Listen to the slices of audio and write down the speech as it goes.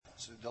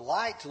It's a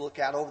delight to look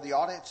out over the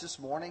audience this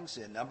morning,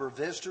 see a number of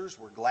visitors.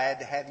 We're glad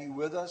to have you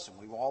with us, and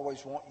we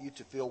always want you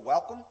to feel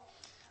welcome.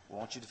 We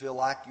want you to feel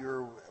like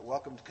you're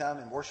welcome to come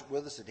and worship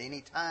with us at any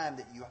time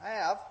that you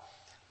have.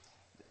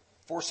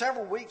 For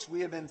several weeks, we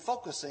have been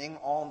focusing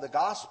on the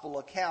gospel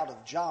account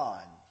of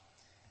John.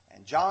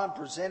 And John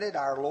presented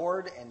our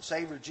Lord and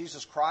Savior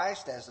Jesus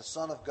Christ as the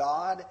Son of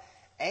God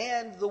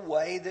and the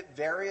way that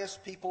various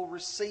people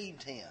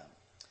received him.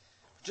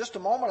 Just a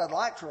moment, I'd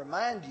like to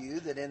remind you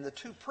that in the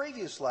two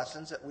previous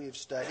lessons that we have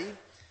studied,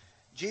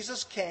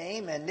 Jesus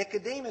came and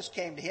Nicodemus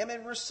came to him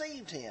and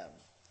received him.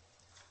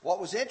 What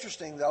was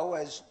interesting, though,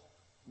 as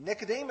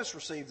Nicodemus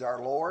received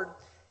our Lord,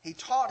 he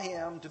taught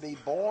him to be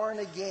born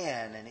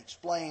again and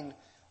explained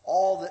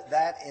all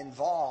that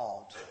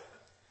involved.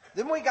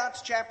 Then we got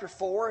to chapter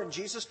 4, and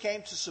Jesus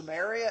came to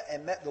Samaria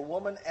and met the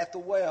woman at the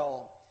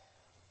well.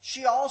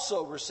 She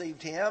also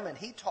received him, and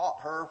he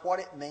taught her what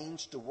it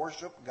means to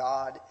worship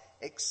God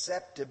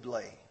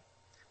acceptably.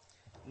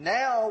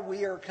 Now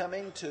we are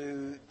coming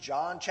to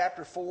John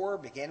chapter 4,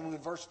 beginning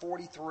with verse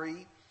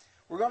 43.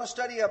 We're going to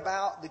study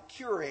about the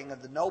curing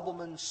of the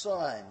nobleman's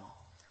son.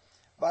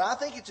 But I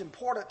think it's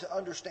important to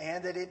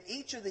understand that in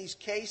each of these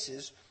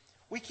cases,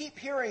 we keep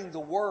hearing the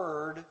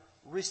word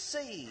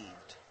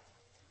received.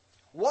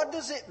 What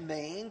does it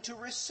mean to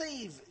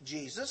receive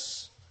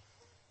Jesus?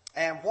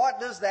 And what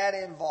does that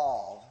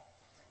involve?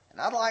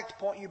 And I'd like to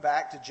point you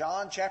back to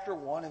John chapter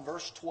 1 and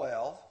verse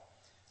 12,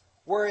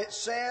 where it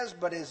says,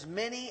 "But as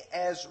many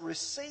as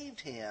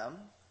received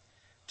him,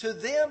 to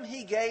them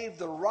he gave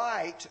the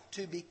right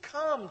to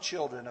become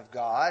children of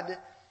God,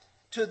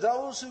 to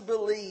those who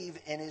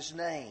believe in his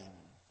name."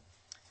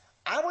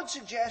 I would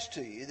suggest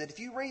to you that if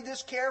you read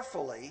this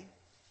carefully,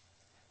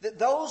 that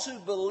those who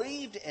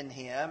believed in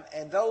him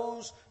and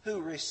those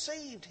who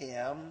received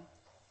him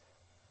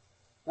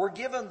were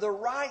given the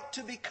right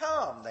to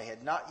become. They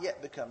had not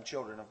yet become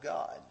children of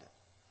God.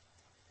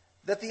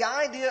 That the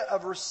idea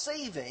of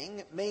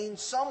receiving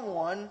means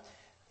someone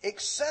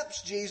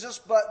accepts Jesus,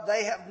 but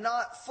they have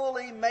not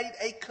fully made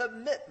a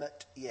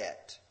commitment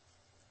yet.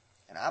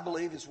 And I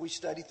believe as we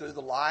study through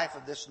the life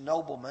of this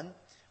nobleman,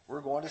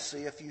 we're going to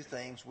see a few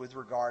things with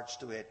regards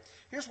to it.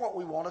 Here's what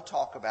we want to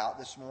talk about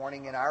this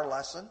morning in our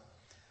lesson.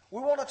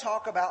 We want to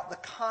talk about the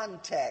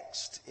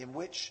context in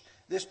which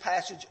this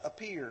passage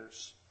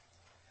appears.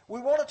 We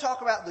want to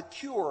talk about the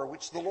cure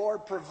which the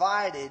Lord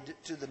provided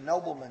to the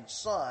nobleman's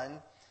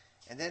son.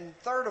 And then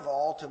third of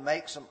all, to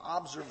make some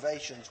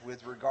observations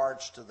with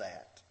regards to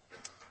that.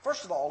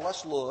 First of all,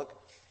 let's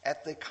look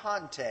at the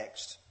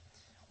context.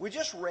 We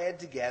just read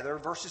together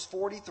verses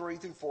 43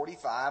 through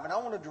 45, and I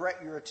want to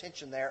direct your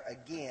attention there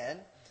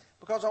again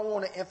because I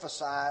want to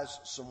emphasize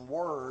some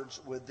words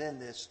within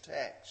this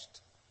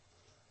text.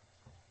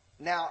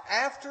 "Now,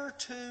 after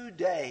 2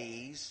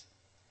 days,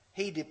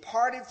 he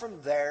departed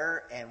from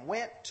there and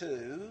went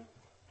to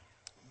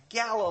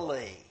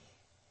Galilee.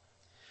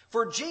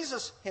 For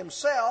Jesus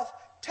himself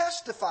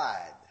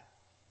testified,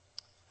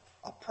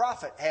 a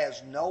prophet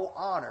has no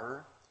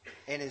honor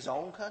in his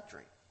own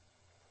country.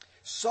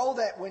 So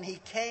that when he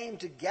came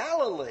to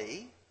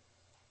Galilee,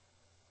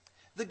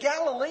 the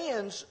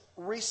Galileans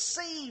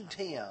received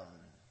him,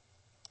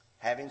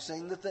 having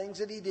seen the things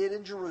that he did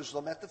in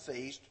Jerusalem at the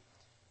feast,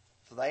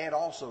 for they had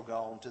also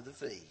gone to the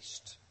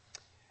feast."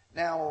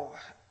 Now,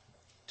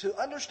 to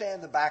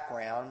understand the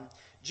background,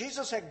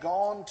 Jesus had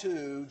gone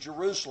to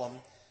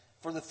Jerusalem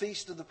for the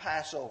feast of the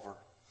Passover.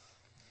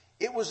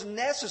 It was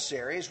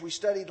necessary, as we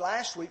studied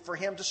last week, for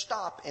him to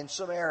stop in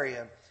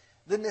Samaria.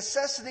 The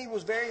necessity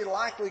was very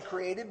likely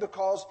created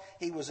because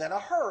he was in a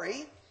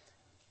hurry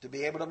to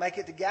be able to make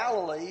it to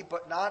Galilee,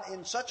 but not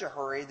in such a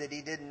hurry that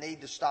he didn't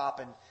need to stop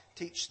and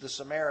teach the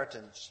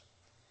Samaritans.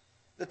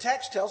 The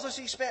text tells us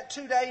he spent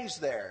 2 days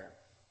there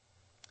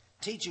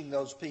teaching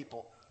those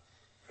people.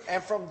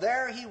 And from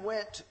there he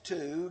went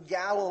to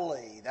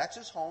Galilee. That's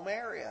his home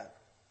area.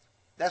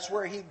 That's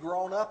where he'd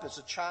grown up as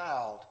a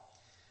child.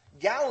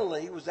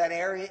 Galilee was that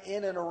area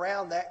in and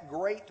around that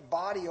great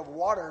body of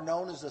water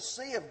known as the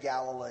Sea of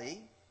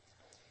Galilee.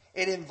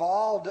 It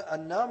involved a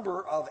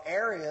number of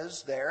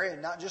areas there,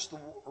 and not just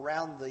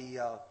around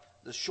the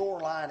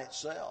shoreline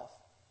itself.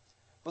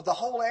 But the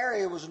whole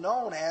area was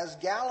known as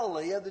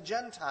Galilee of the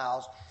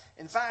Gentiles.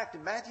 In fact,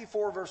 in Matthew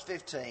 4, verse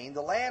 15,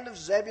 the land of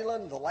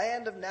Zebulun, the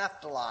land of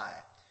Naphtali,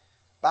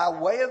 by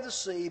way of the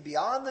sea,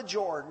 beyond the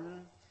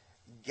Jordan,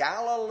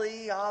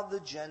 Galilee of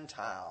the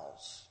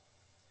Gentiles.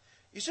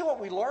 You see, what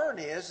we learn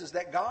is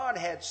that God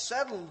had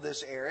settled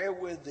this area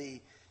with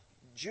the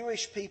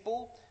Jewish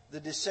people,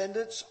 the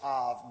descendants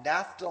of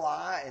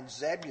Naphtali and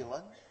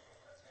Zebulun.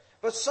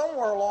 But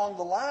somewhere along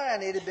the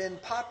line, it had been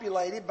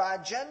populated by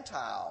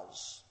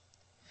Gentiles.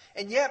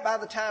 And yet, by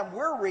the time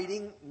we're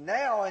reading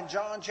now in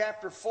John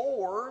chapter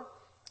 4,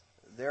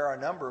 there are a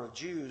number of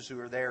Jews who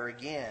are there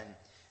again.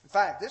 In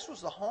fact, this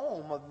was the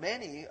home of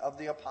many of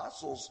the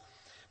apostles.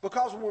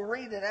 Because when we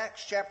read in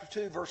Acts chapter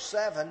 2, verse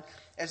 7,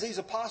 as these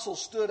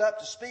apostles stood up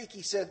to speak,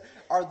 he said,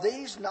 "Are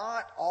these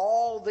not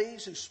all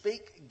these who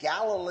speak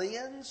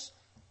Galileans?"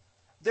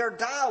 Their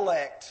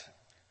dialect,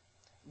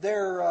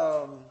 their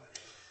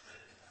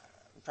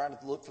I'm trying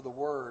to look for the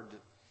word,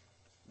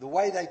 the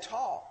way they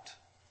talked,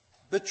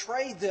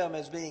 betrayed them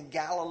as being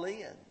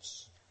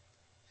Galileans.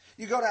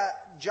 You go to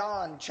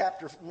John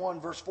chapter 1,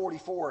 verse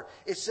 44.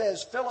 It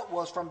says, Philip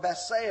was from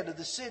Bethsaida,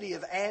 the city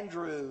of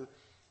Andrew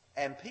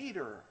and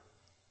Peter.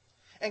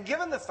 And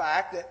given the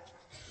fact that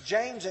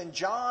James and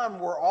John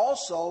were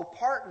also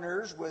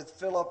partners with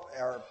Philip,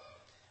 or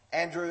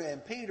Andrew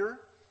and Peter,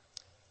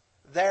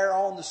 there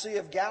on the Sea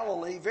of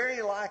Galilee,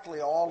 very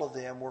likely all of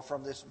them were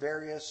from this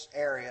various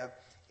area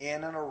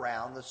in and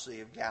around the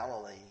Sea of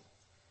Galilee.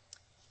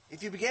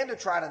 If you begin to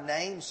try to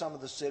name some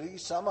of the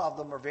cities, some of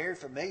them are very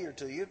familiar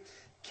to you.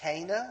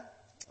 Cana,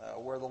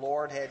 where the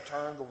Lord had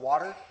turned the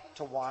water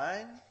to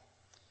wine.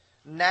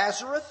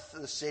 Nazareth,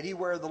 the city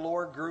where the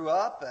Lord grew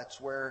up. That's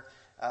where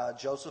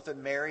Joseph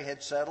and Mary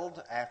had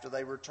settled after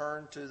they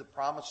returned to the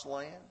Promised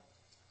Land.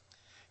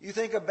 You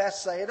think of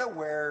Bethsaida,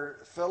 where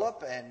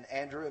Philip and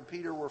Andrew and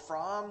Peter were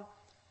from.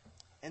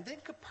 And then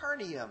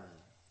Capernaum,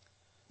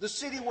 the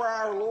city where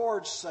our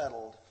Lord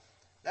settled.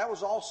 That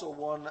was also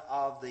one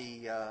of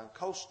the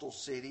coastal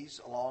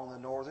cities along the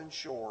northern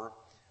shore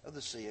of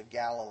the Sea of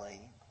Galilee.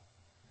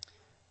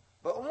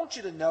 But I want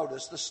you to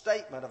notice the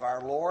statement of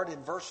our Lord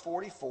in verse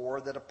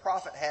 44 that a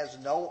prophet has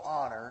no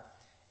honor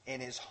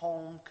in his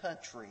home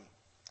country.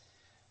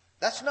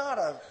 That's not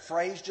a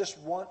phrase just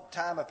one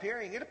time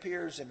appearing. It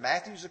appears in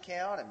Matthew's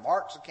account and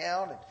Mark's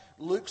account and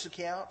Luke's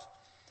account.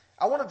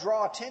 I want to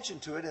draw attention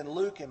to it in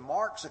Luke and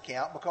Mark's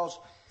account because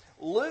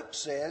Luke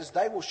says,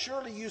 they will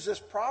surely use this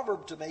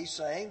proverb to me,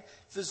 saying,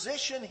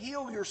 Physician,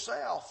 heal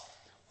yourself.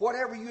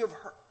 Whatever you have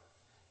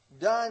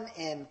done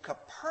in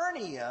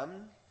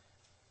Capernaum,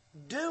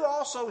 do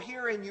also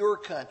here in your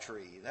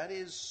country. That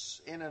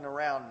is, in and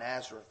around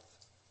Nazareth.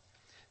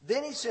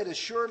 Then he said,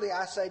 Assuredly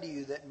I say to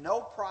you that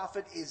no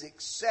prophet is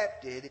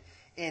accepted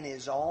in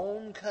his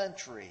own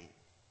country.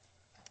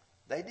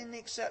 They didn't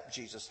accept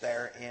Jesus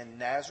there in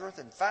Nazareth.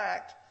 In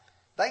fact,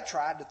 they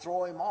tried to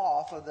throw him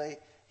off of the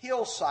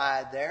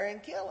hillside there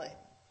and kill him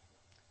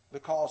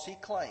because he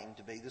claimed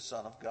to be the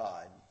Son of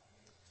God.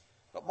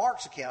 But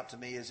Mark's account to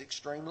me is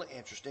extremely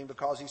interesting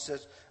because he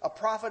says, a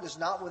prophet is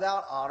not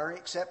without honor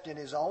except in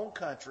his own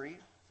country,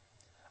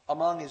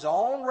 among his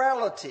own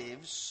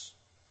relatives,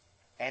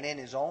 and in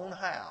his own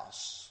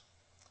house.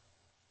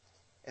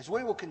 As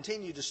we will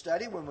continue to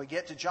study when we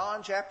get to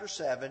John chapter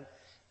 7,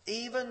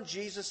 even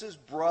Jesus'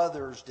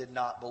 brothers did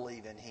not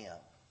believe in him.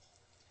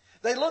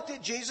 They looked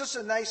at Jesus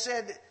and they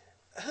said,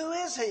 Who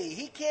is he?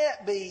 He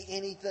can't be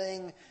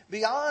anything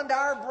beyond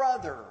our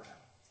brother.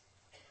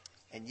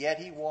 And yet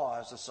he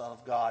was the Son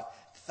of God.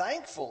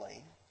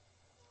 Thankfully,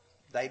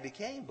 they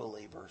became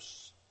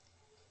believers.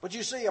 But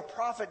you see, a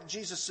prophet,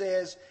 Jesus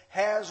says,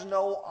 has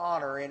no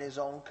honor in his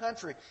own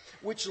country.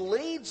 Which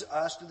leads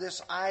us to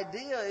this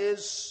idea,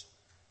 is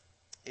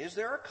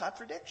there a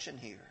contradiction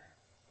here?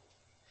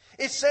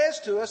 It says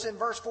to us in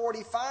verse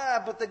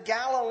 45, but the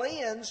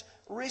Galileans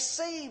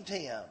received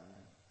him.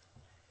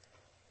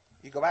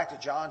 You go back to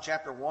John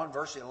chapter 1,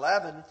 verse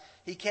 11,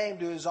 he came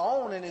to his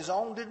own, and his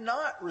own did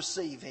not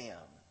receive him.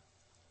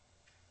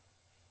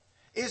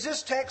 Is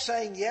this text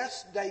saying,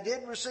 yes, they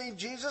did receive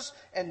Jesus,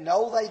 and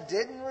no, they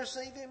didn't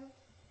receive him?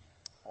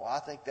 Well, I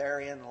think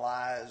therein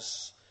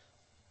lies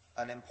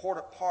an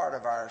important part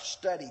of our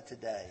study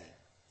today.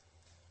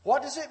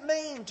 What does it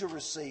mean to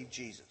receive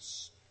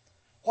Jesus?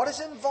 What is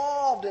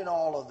involved in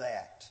all of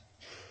that?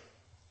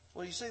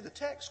 Well, you see, the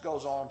text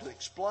goes on to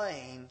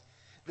explain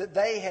that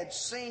they had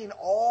seen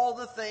all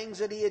the things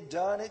that he had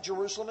done at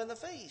Jerusalem in the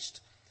feast.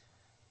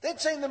 They'd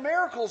seen the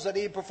miracles that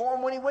he had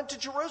performed when he went to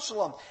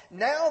Jerusalem.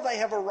 Now they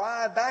have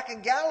arrived back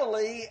in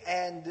Galilee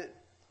and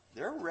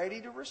they're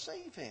ready to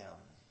receive him.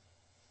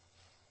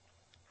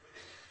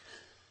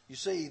 You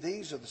see,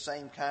 these are the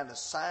same kind of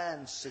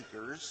sign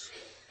seekers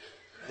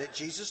that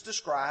Jesus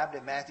described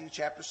in Matthew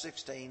chapter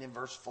 16 and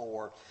verse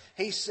 4.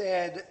 He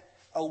said,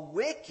 a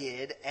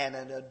wicked and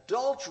an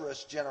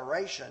adulterous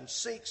generation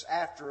seeks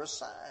after a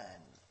sign.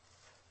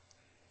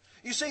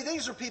 You see,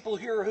 these are people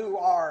here who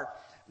are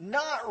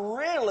not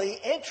really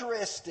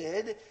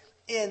interested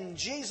in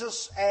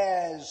Jesus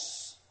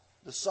as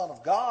the Son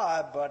of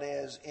God, but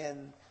as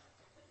in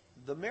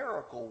the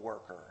miracle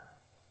worker.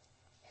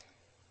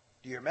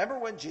 Do you remember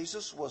when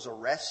Jesus was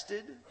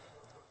arrested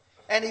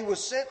and he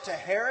was sent to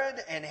Herod,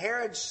 and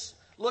Herod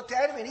looked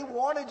at him and he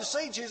wanted to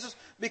see Jesus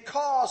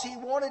because he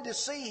wanted to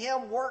see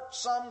him work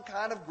some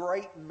kind of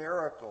great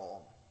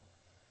miracle?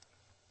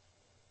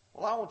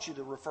 Well, I want you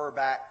to refer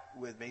back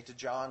with me to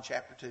John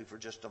chapter 2 for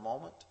just a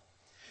moment.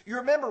 You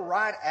remember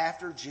right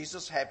after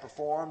Jesus had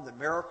performed the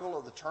miracle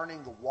of the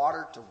turning the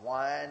water to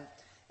wine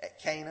at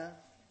Cana?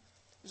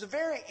 There's a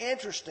very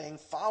interesting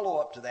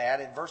follow-up to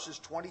that in verses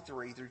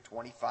 23 through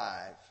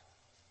 25.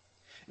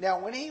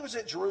 Now, when he was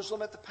at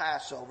Jerusalem at the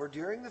Passover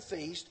during the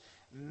feast,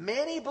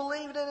 many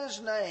believed in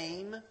his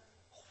name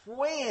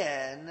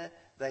when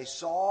they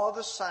saw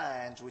the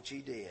signs which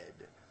he did.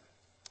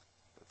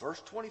 But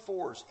verse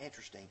 24 is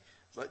interesting.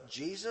 But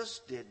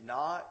Jesus did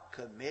not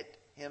commit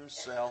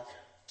himself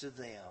to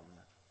them,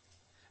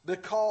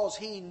 because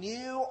he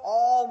knew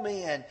all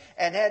men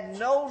and had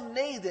no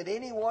need that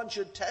anyone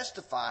should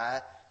testify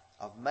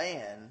of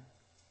man,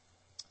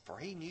 for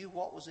he knew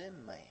what was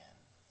in man.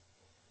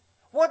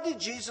 What did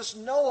Jesus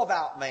know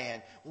about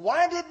man?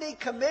 Why didn't he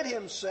commit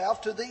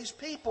himself to these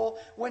people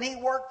when he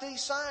worked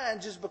these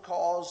signs? Just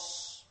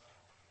because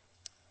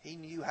he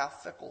knew how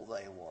fickle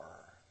they were.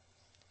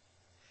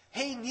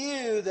 He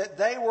knew that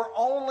they were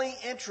only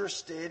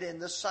interested in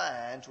the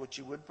signs which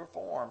he would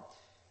perform.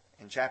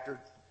 In chapter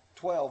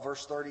 12,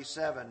 verse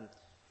 37,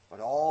 but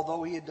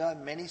although he had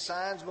done many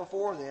signs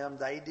before them,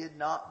 they did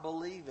not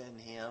believe in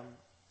him.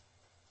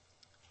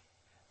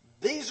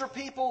 These are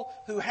people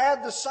who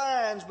had the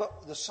signs,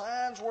 but the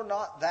signs were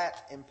not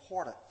that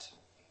important.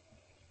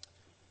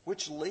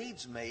 Which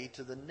leads me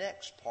to the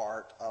next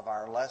part of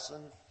our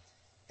lesson,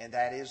 and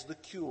that is the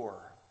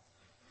cure.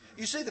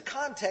 You see, the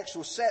context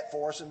was set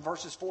for us in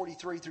verses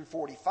 43 through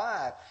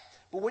 45.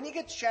 But when you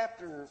get to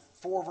chapter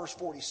 4, verse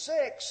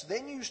 46,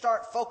 then you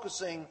start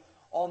focusing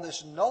on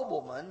this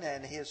nobleman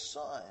and his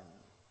son.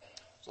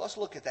 So let's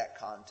look at that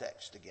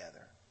context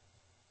together.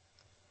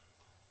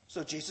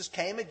 So Jesus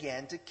came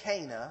again to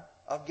Cana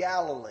of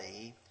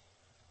Galilee,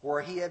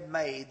 where he had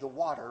made the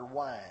water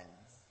wine.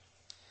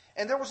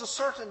 And there was a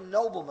certain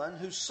nobleman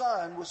whose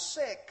son was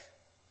sick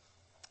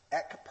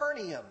at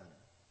Capernaum.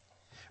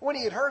 When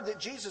he had heard that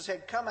Jesus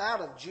had come out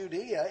of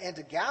Judea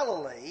into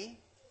Galilee,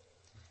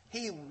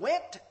 he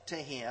went to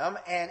him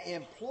and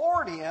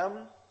implored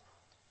him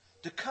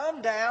to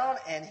come down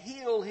and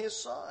heal his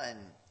son,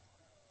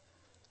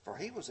 for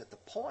he was at the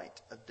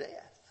point of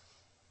death.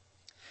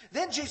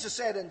 Then Jesus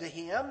said unto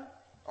him,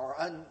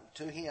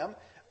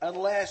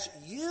 unless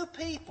you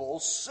people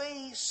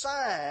see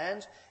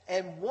signs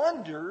and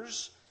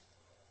wonders,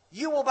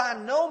 you will by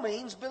no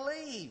means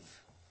believe.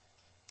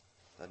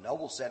 The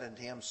noble said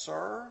unto him,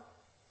 Sir,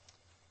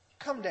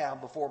 come down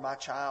before my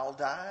child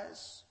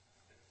dies.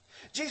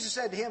 Jesus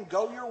said to him,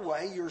 Go your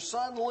way, your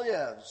son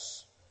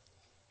lives.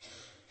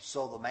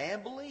 So the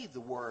man believed the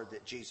word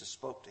that Jesus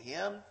spoke to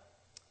him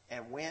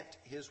and went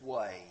his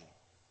way.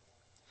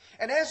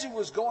 And as he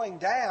was going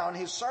down,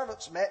 his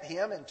servants met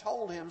him and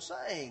told him,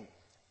 saying,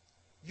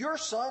 Your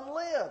son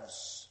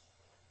lives.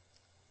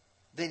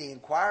 Then he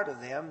inquired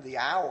of them the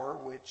hour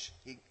which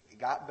he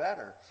got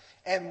better.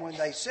 And when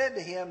they said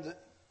to him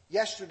that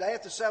yesterday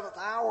at the 7th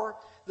hour,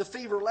 the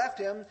fever left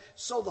him,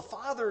 so the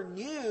father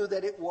knew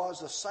that it was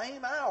the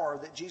same hour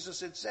that Jesus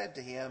had said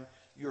to him,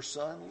 Your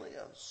son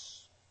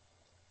lives.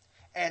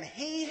 And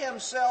he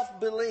himself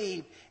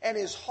believed, and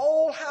his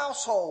whole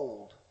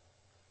household.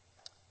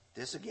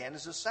 This again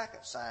is the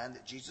second sign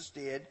that Jesus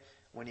did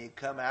when he had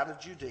come out of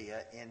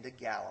Judea into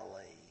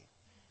Galilee.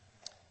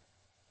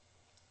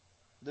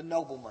 The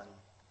nobleman.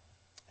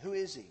 Who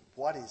is he?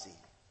 What is he?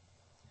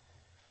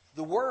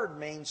 The word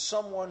means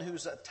someone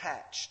who's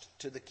attached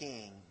to the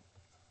king.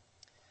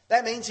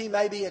 That means he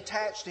may be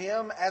attached to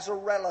him as a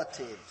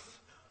relative.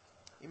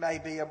 He may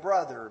be a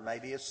brother,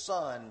 maybe a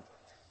son,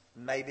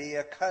 maybe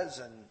a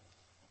cousin,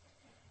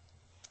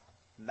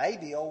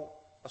 maybe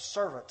a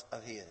servant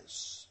of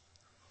his.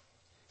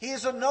 He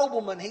is a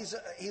nobleman.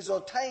 He's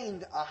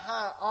attained a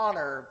high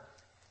honor,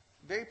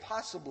 very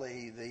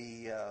possibly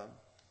the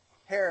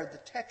Herod the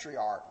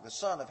Tetrarch, the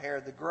son of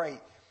Herod the Great.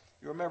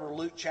 You remember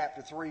Luke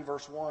chapter 3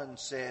 verse 1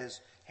 says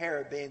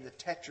Herod being the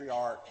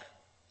Tetrarch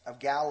of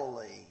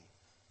Galilee.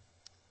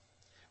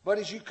 But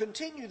as you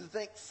continue to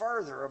think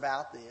further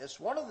about this,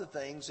 one of the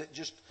things that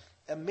just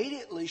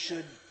immediately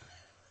should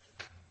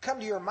come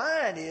to your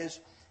mind is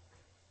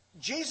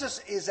Jesus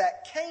is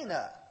at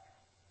Cana.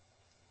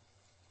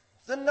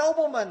 The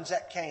nobleman's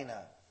at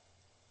Cana.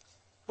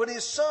 But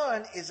his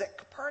son is at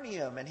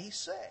Capernaum and he's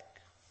sick.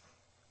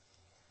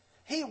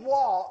 He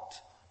walked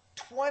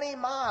 20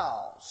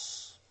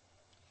 miles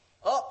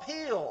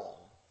uphill.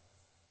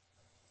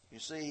 You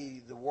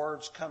see, the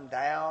words come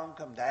down,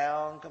 come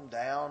down, come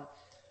down,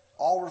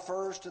 all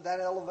refers to that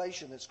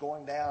elevation that's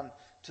going down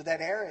to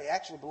that area,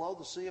 actually below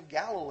the Sea of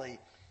Galilee.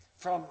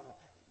 From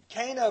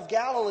Cana of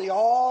Galilee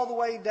all the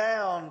way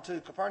down to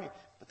Capernaum.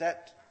 But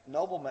that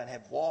nobleman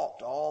had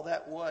walked all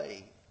that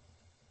way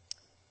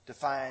to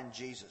find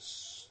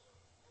Jesus.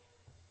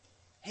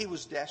 He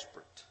was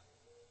desperate.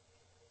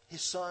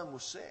 His son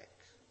was sick.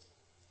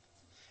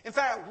 In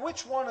fact,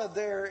 which one of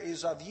there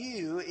is of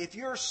you, if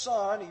your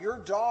son or your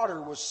daughter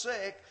was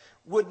sick,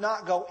 would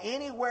not go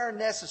anywhere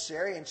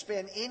necessary and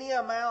spend any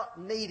amount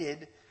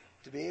needed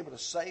to be able to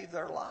save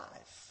their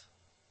life?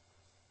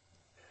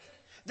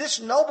 This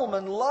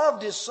nobleman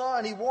loved his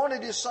son. He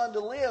wanted his son to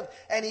live.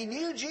 And he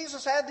knew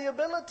Jesus had the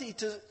ability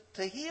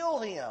to heal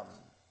him,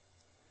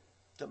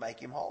 to make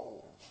him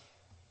whole.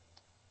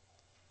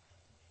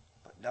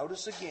 But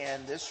notice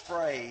again this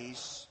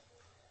phrase,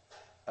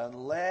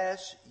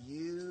 unless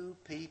you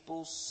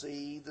people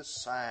see the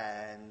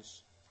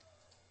signs,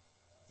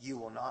 you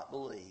will not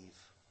believe.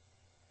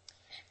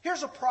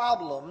 Here's a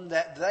problem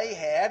that they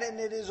had, and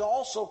it is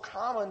also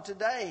common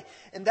today.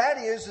 And that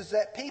is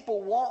that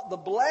people want the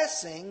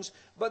blessings,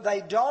 but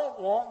they don't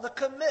want the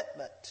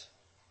commitment.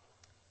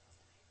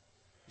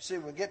 You see,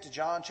 when we get to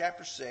John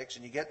chapter 6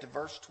 and you get to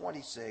verse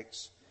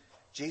 26,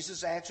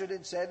 Jesus answered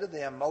and said to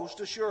them, most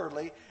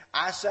assuredly,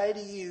 I say to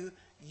you,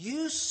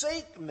 you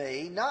seek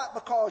me not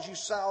because you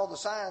saw the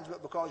signs,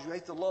 but because you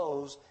ate the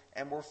loaves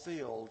and were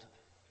filled.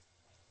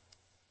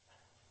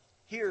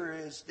 Here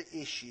is the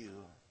issue.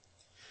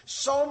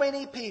 So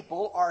many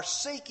people are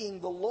seeking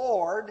the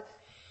Lord,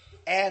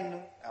 and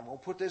I'm going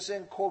to put this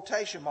in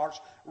quotation marks,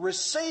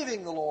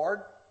 receiving the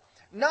Lord,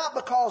 not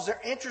because they're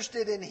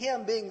interested in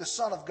Him being the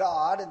Son of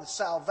God and the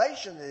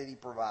salvation that He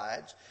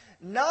provides,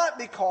 not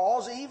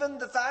because even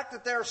the fact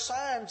that there are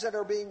signs that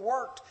are being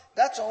worked,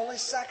 that's only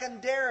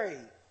secondary.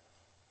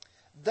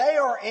 They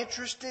are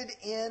interested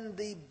in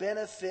the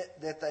benefit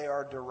that they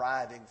are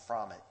deriving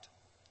from it.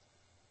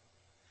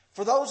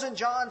 For those in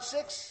John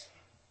 6,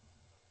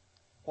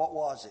 what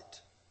was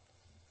it?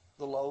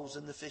 The loaves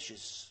and the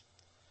fishes.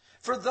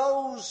 For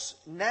those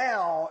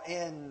now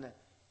in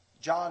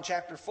John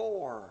chapter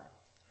 4,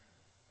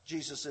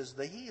 Jesus is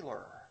the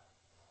healer.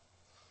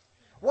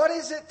 What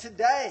is it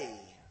today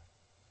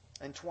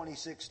in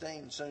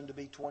 2016, soon to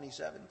be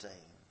 2017?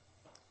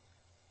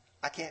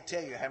 I can't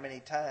tell you how many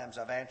times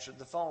I've answered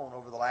the phone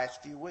over the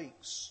last few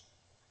weeks.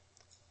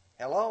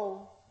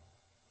 Hello?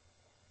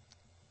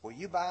 Will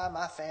you buy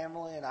my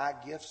family and I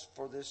gifts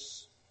for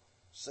this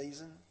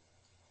season?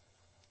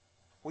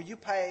 Will you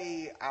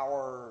pay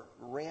our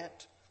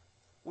rent?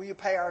 Will you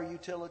pay our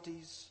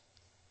utilities?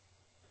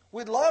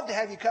 We'd love to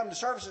have you come to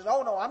services.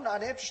 Oh, no, I'm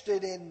not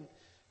interested in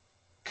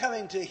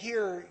coming to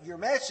hear your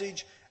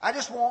message. I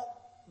just want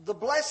the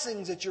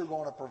blessings that you're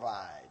going to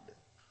provide.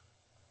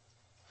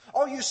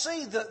 Oh, you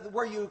see,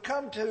 where you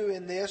come to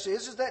in this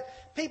is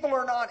that people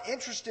are not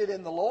interested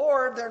in the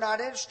Lord. They're not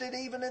interested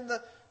even in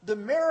the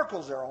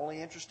miracles. They're only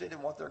interested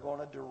in what they're going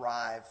to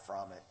derive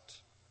from it.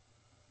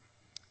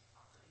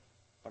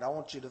 But I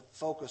want you to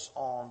focus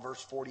on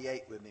verse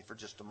 48 with me for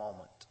just a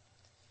moment.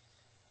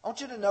 I want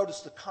you to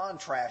notice the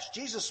contrast.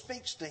 Jesus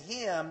speaks to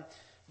him,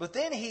 but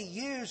then he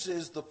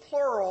uses the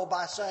plural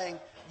by saying,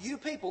 you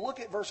people. Look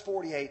at verse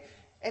 48.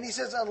 And he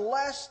says,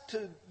 unless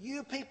to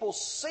you people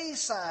see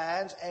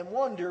signs and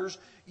wonders,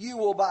 you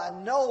will by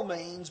no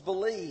means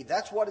believe.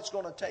 That's what it's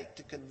going to take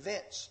to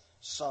convince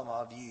some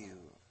of you.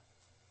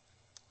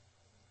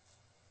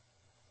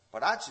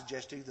 But I'd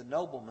suggest to you the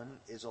nobleman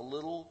is a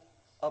little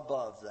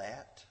above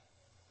that.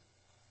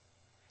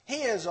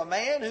 He is a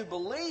man who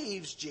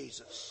believes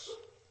Jesus.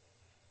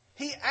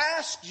 He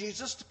asked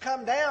Jesus to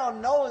come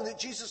down knowing that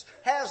Jesus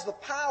has the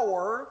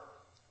power.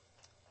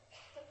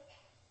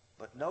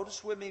 But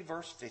notice with me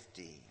verse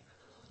 50.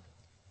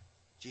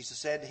 Jesus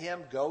said to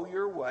him, go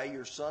your way,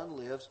 your son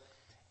lives.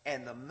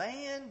 And the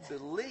man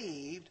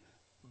believed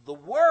the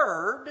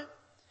word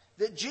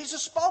that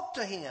Jesus spoke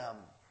to him.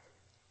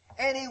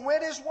 And he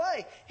went his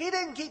way. He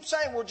didn't keep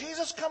saying, well,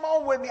 Jesus, come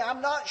on with me.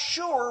 I'm not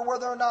sure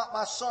whether or not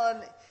my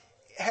son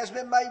has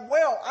been made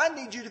well. I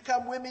need you to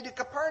come with me to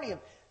Capernaum.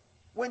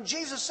 When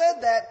Jesus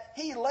said that,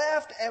 he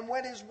left and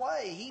went his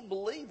way. He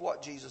believed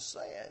what Jesus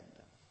said.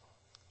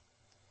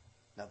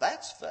 Now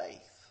that's faith.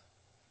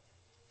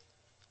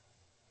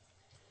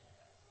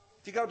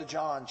 If you go to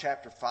Luke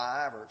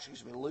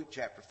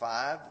chapter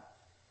 5,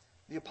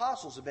 the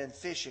apostles have been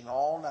fishing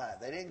all night.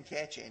 They didn't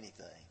catch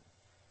anything.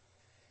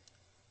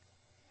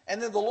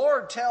 And then the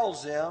Lord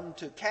tells them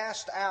to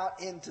cast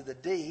out into the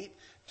deep,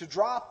 to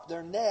drop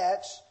their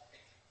nets.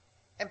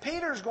 And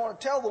Peter's going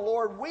to tell the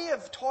Lord, we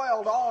have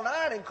toiled all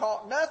night and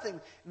caught nothing.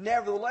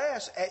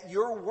 Nevertheless, at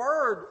your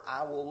word,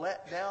 I will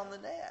let down the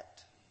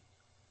net.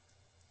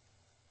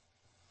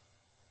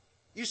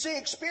 You see,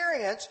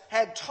 experience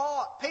had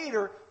taught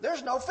Peter,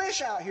 there's no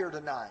fish out here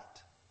tonight.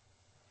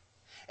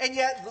 And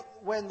yet,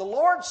 when the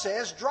Lord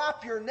says,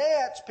 drop your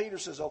nets, Peter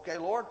says, okay,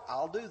 Lord,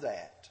 I'll do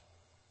that.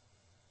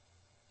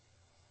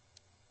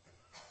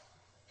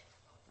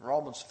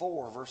 Romans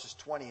 4, verses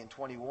 20 and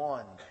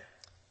 21.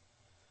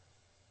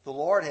 The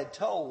Lord had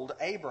told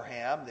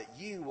Abraham that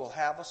you will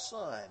have a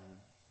son.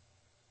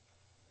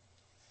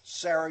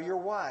 Sarah, your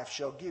wife,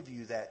 shall give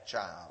you that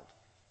child.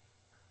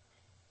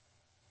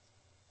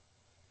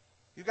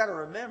 You've got to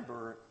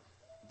remember,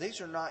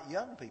 these are not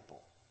young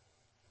people.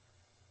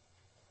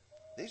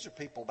 These are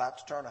people about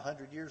to turn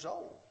 100 years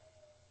old.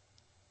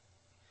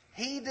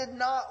 He did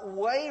not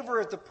waver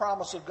at the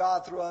promise of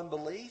God through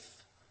unbelief,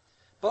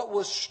 but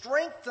was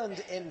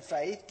strengthened in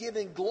faith,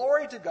 giving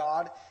glory to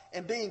God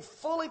and being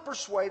fully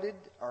persuaded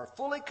or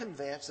fully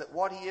convinced that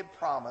what he had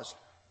promised,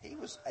 he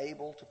was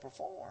able to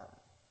perform.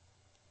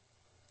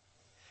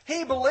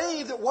 He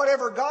believed that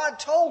whatever God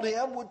told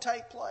him would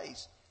take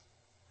place.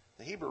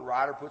 The Hebrew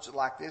writer puts it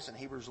like this in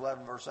Hebrews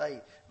 11, verse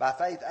 8. By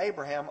faith,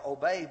 Abraham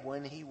obeyed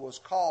when he was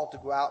called to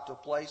go out to a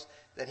place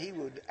that he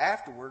would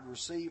afterward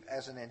receive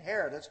as an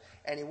inheritance,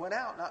 and he went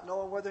out not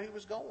knowing whither he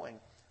was going.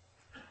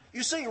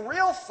 You see,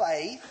 real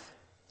faith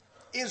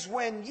is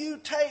when you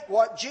take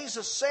what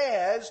Jesus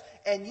says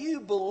and you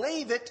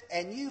believe it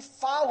and you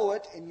follow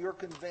it and you're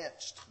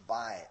convinced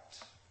by it.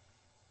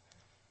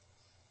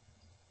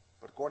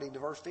 But according to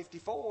verse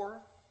 54,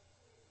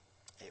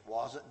 it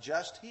wasn't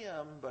just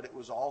him, but it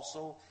was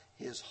also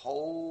his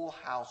whole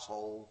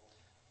household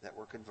that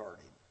were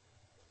converted.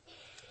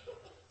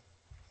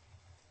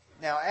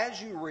 Now,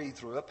 as you read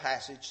through a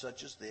passage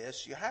such as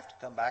this, you have to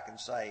come back and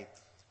say,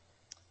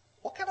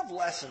 what kind of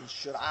lessons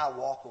should I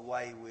walk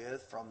away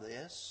with from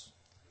this?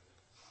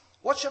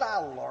 What should I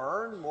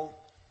learn? Well,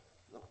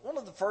 one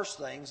of the first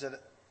things that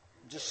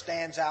just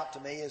stands out to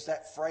me is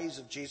that phrase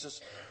of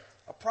Jesus,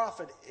 a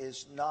prophet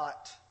is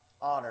not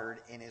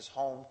honored in his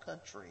home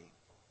country.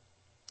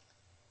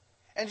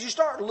 And as you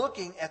start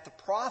looking at the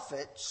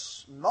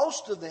prophets,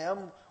 most of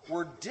them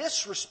were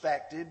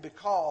disrespected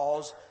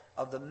because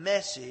of the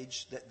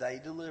message that they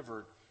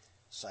delivered.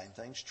 Same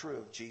thing's true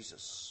of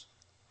Jesus.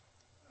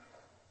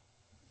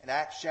 In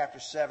Acts chapter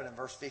 7 and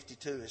verse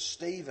 52, as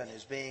Stephen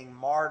is being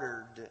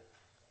martyred,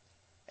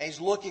 and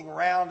he's looking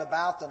round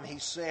about them, he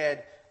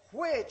said,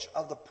 "Which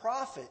of the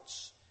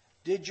prophets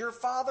did your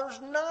fathers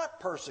not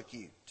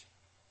persecute,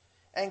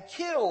 and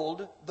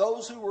killed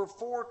those who were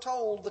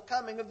foretold the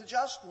coming of the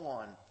just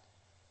one,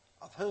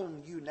 of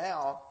whom you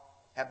now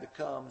have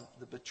become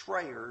the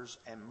betrayers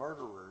and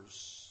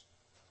murderers?"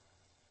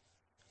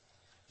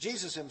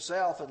 Jesus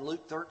himself in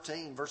Luke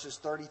 13, verses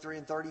 33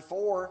 and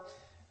 34,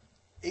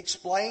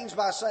 explains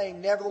by saying,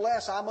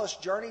 "Nevertheless, I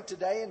must journey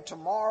today and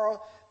tomorrow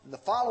and the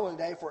following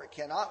day, for it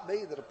cannot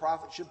be that a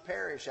prophet should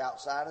perish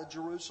outside of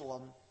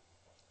Jerusalem.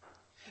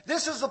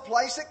 This is the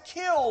place that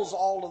kills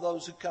all of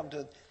those who come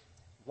to it."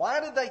 Why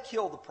did they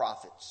kill the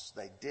prophets?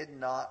 They did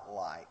not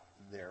like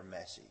their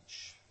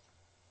message.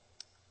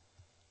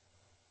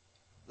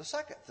 The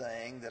second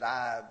thing that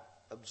I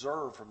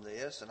observe from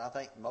this, and I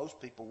think most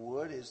people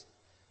would, is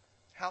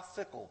how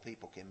fickle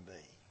people can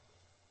be.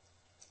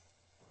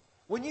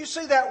 When you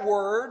see that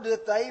word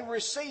that they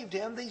received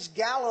him, these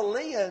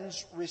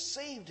Galileans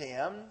received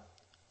him,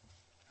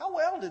 how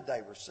well did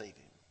they receive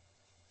him?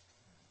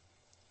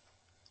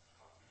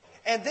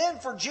 And then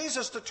for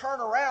Jesus to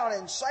turn around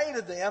and say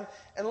to them,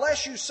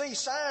 "Unless you see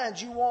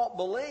signs, you won't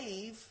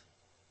believe."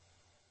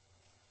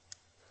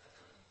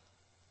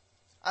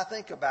 I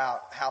think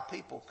about how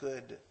people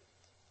could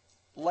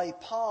lay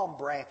palm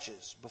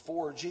branches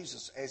before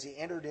Jesus as he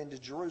entered into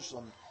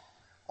Jerusalem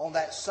on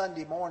that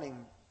Sunday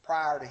morning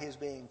prior to his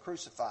being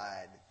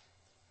crucified.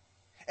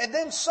 And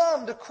then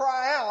some to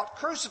cry out,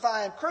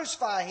 "Crucify him,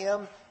 crucify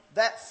him,"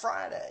 that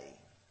Friday.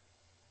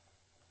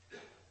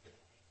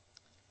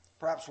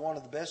 Perhaps one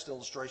of the best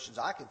illustrations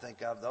I can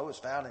think of, though, is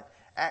found in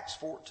Acts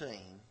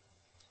 14.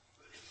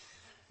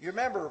 You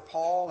remember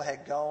Paul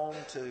had gone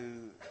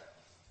to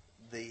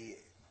the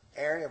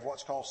area of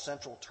what's called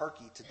Central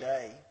Turkey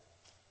today.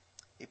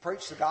 He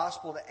preached the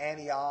gospel to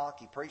Antioch.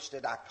 He preached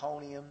at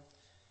Iconium.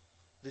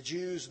 The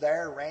Jews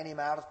there ran him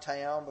out of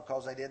town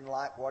because they didn't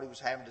like what he was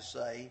having to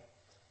say.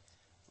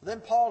 Then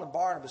Paul and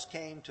Barnabas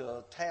came to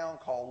a town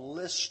called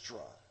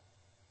Lystra.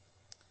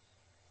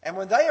 And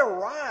when they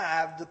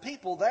arrived, the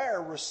people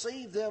there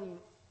received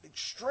them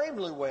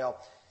extremely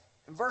well.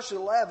 In verse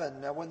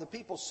 11, now when the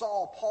people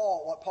saw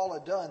what Paul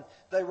had done,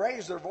 they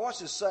raised their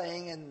voices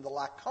saying in the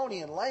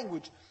Lycaonian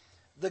language,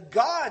 "The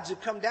gods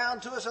have come down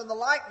to us in the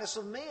likeness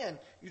of men."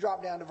 You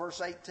drop down to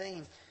verse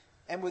 18.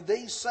 And with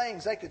these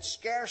sayings, they could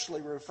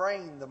scarcely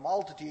refrain the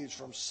multitudes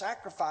from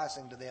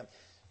sacrificing to them.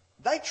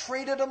 They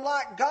treated them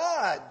like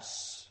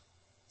gods.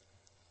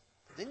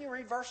 Then you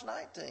read verse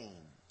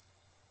 19.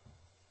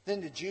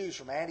 Then the Jews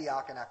from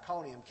Antioch and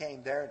Iconium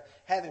came there, and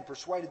having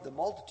persuaded the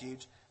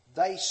multitudes,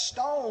 they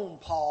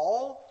stoned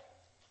Paul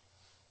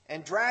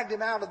and dragged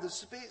him out of the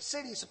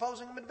city,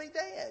 supposing him to be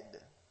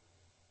dead.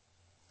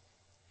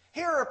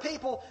 Here are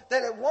people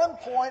that at one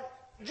point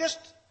just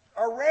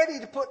are ready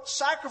to put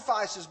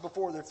sacrifices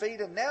before their feet,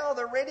 and now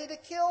they're ready to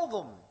kill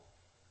them.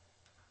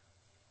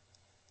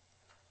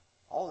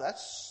 Oh,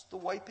 that's the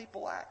way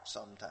people act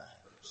sometimes.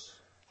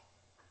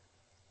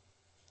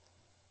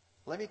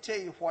 Let me tell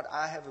you what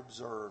I have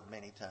observed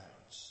many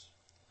times.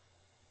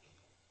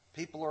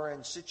 People are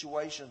in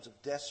situations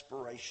of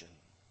desperation,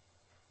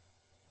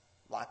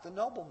 like the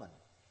nobleman.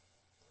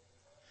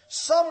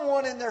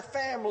 Someone in their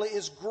family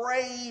is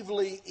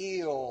gravely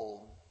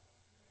ill.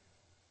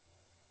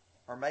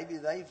 Or maybe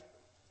they've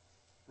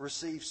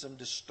received some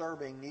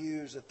disturbing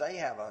news that they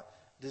have a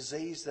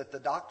disease that the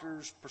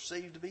doctors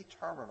perceive to be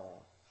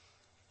terminal.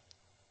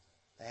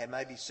 They had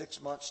maybe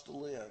 6 months to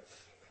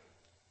live.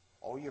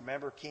 Oh, you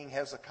remember King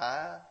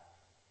Hezekiah?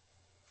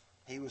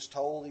 He was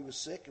told he was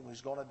sick and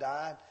was going to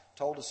die,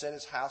 told to set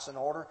his house in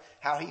order.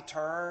 How he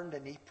turned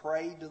and he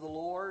prayed to the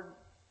Lord.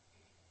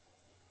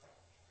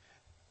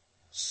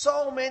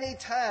 So many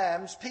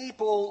times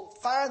people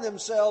find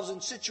themselves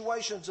in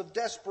situations of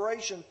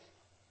desperation,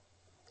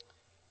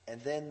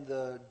 and then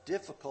the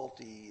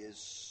difficulty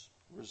is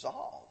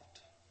resolved.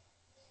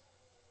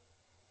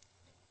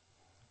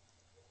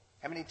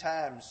 How many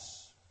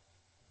times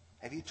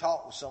have you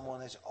talked with someone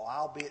that says, "Oh,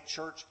 I'll be at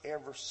church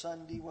every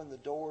Sunday when the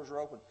doors are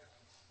open"?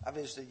 I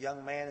visited a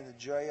young man in the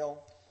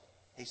jail.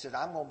 He said,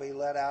 "I'm going to be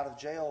let out of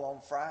jail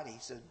on Friday." He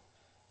said,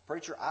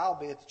 "Preacher, I'll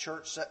be at the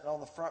church sitting on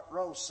the front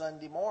row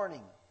Sunday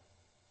morning."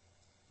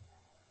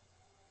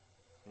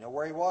 You know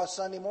where he was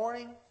Sunday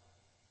morning?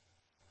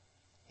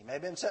 He may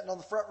have been sitting on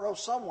the front row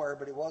somewhere,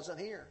 but he wasn't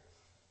here.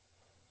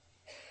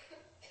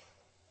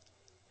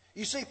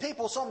 You see,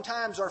 people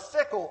sometimes are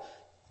fickle.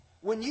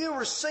 When you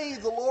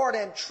receive the Lord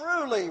and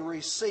truly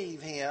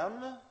receive Him,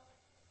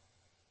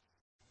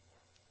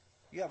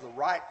 you have the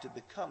right to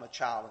become a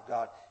child of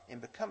God. In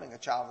becoming a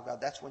child of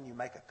God, that's when you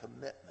make a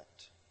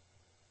commitment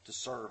to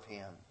serve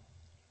Him.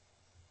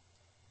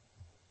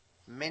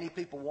 Many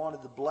people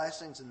wanted the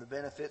blessings and the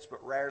benefits,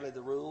 but rarely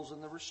the rules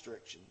and the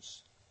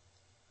restrictions.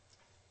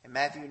 In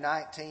Matthew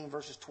 19,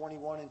 verses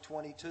 21 and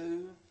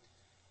 22,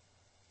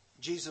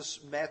 Jesus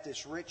met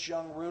this rich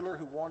young ruler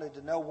who wanted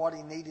to know what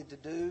he needed to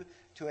do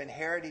to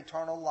inherit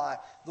eternal life.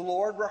 The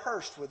Lord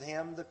rehearsed with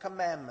him the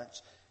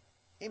commandments.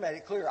 He made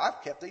it clear,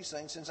 I've kept these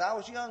things since I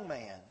was a young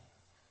man.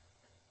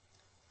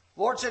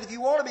 The Lord said, if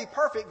you want to be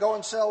perfect, go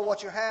and sell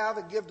what you have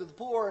and give to the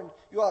poor, and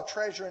you'll have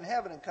treasure in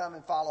heaven, and come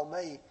and follow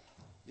me.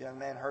 The young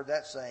man heard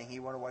that saying. He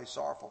went away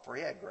sorrowful, for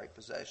he had great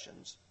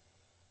possessions.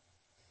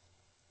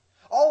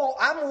 Oh,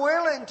 I'm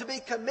willing to be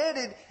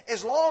committed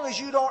as long as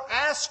you don't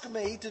ask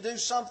me to do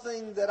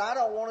something that I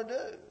don't want to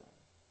do.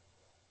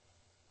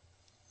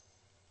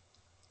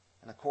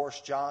 And of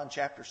course, John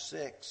chapter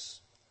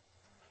 6,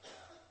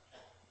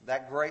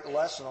 that great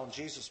lesson on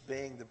Jesus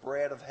being the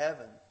bread of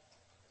heaven.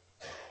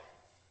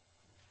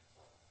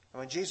 And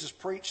when Jesus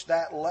preached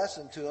that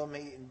lesson to him,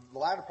 in the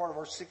latter part of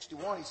verse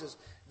 61, he says,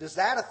 does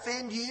that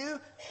offend you?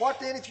 What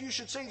then if you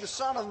should see the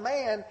Son of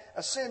Man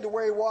ascend to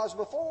where he was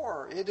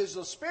before? It is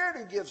the Spirit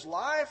who gives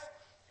life.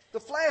 The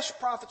flesh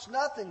profits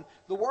nothing.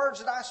 The words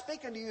that I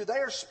speak unto you, they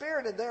are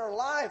spirit and they are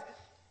life.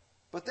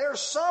 But there are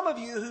some of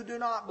you who do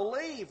not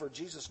believe. For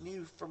Jesus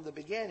knew from the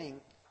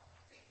beginning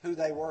who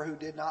they were who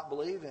did not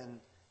believe and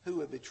who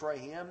would betray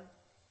him.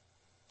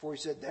 For he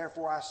said,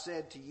 therefore I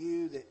said to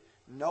you that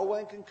no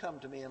one can come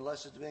to me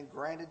unless it's been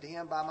granted to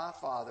him by my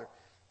Father.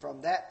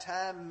 From that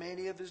time,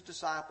 many of his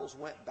disciples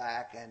went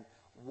back and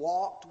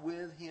walked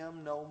with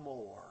him no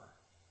more.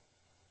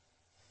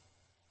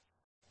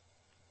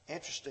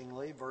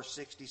 Interestingly, verse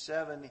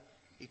 67,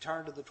 he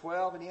turned to the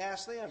 12 and he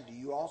asked them, do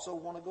you also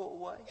want to go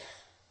away?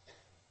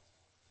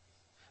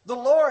 The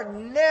Lord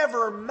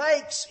never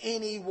makes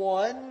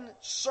anyone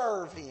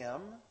serve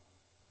him.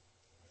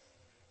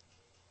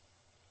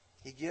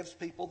 He gives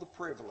people the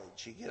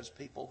privilege. He gives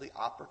people the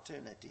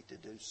opportunity to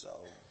do so.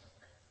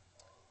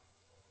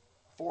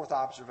 Fourth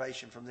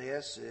observation from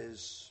this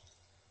is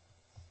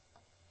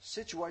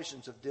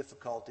situations of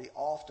difficulty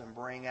often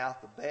bring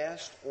out the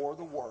best or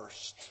the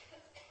worst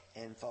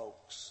in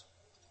folks.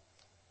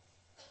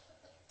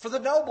 For the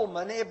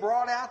nobleman, it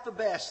brought out the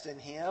best in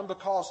him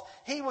because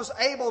he was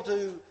able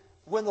to,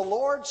 when the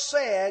Lord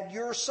said,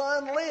 your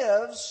son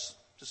lives,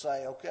 to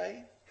say,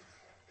 okay,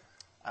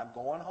 I'm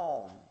going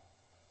home,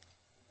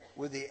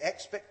 with the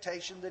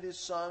expectation that his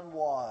son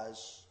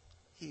was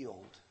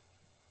healed.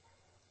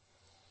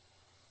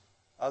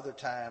 Other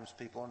times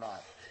people are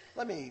not.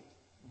 Let me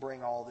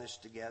bring all this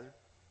together.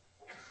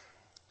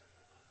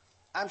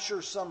 I'm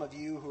sure some of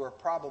you who are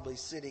probably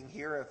sitting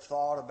here have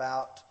thought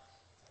about,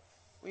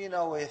 well, you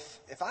know,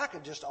 if I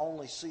could just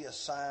only see a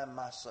sign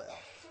myself.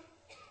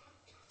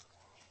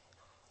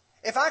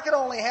 If I could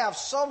only have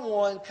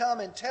someone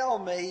come and tell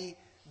me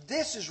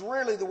this is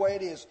really the way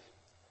it is.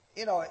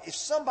 You know, if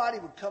somebody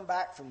would come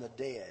back from the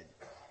dead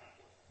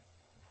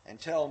and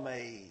tell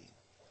me,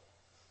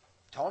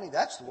 Tony,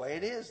 that's the way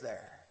it is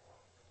there,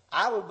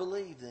 I would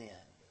believe then.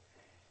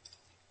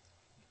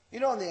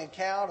 You know, in the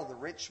account of the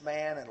rich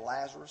man and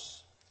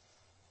Lazarus,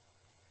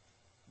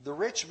 the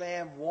rich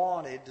man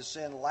wanted to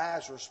send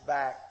Lazarus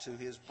back to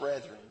his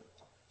brethren.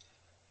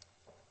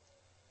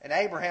 And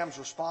Abraham's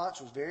response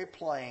was very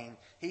plain.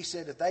 He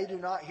said, if they do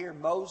not hear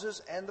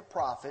Moses and the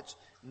prophets,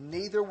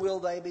 neither will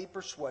they be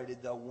persuaded,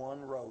 though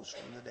one rose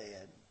from the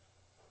dead.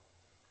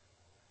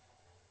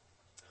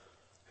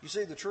 You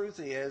see, the truth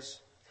is,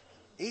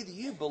 either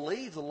you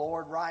believe the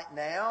Lord right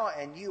now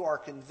and you are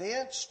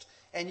convinced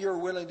and you're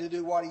willing to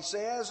do what he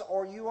says,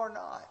 or you are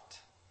not.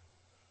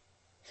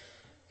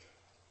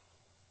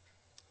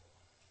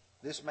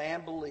 This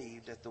man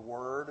believed at the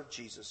word of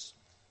Jesus.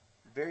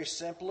 Very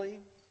simply,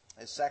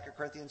 as 2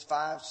 Corinthians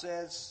 5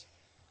 says,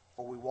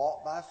 for we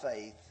walk by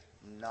faith,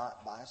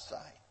 not by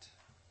sight.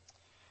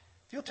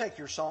 If you'll take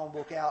your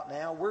songbook out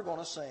now, we're going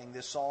to sing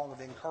this song of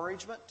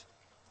encouragement.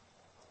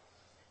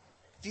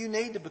 If you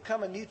need to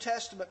become a New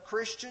Testament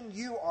Christian,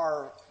 you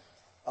are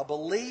a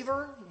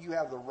believer, you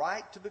have the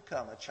right to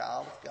become a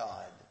child of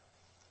God.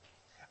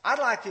 I'd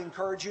like to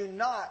encourage you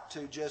not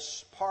to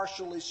just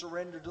partially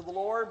surrender to the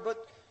Lord,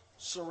 but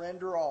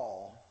surrender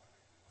all.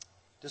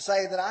 To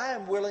say that I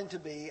am willing to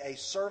be a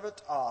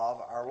servant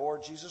of our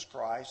Lord Jesus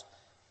Christ,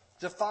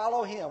 to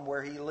follow him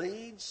where he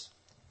leads,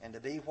 and to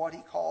be what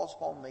he calls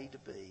upon me to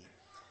be.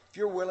 If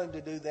you're willing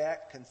to do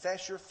that,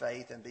 confess your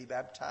faith and be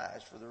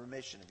baptized for the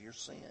remission of your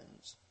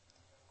sins.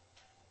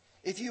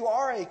 If you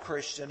are a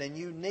Christian and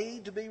you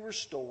need to be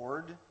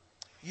restored,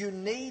 you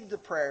need the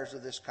prayers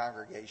of this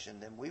congregation,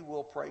 then we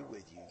will pray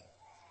with you.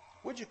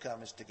 Would you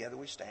come as together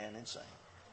we stand and sing?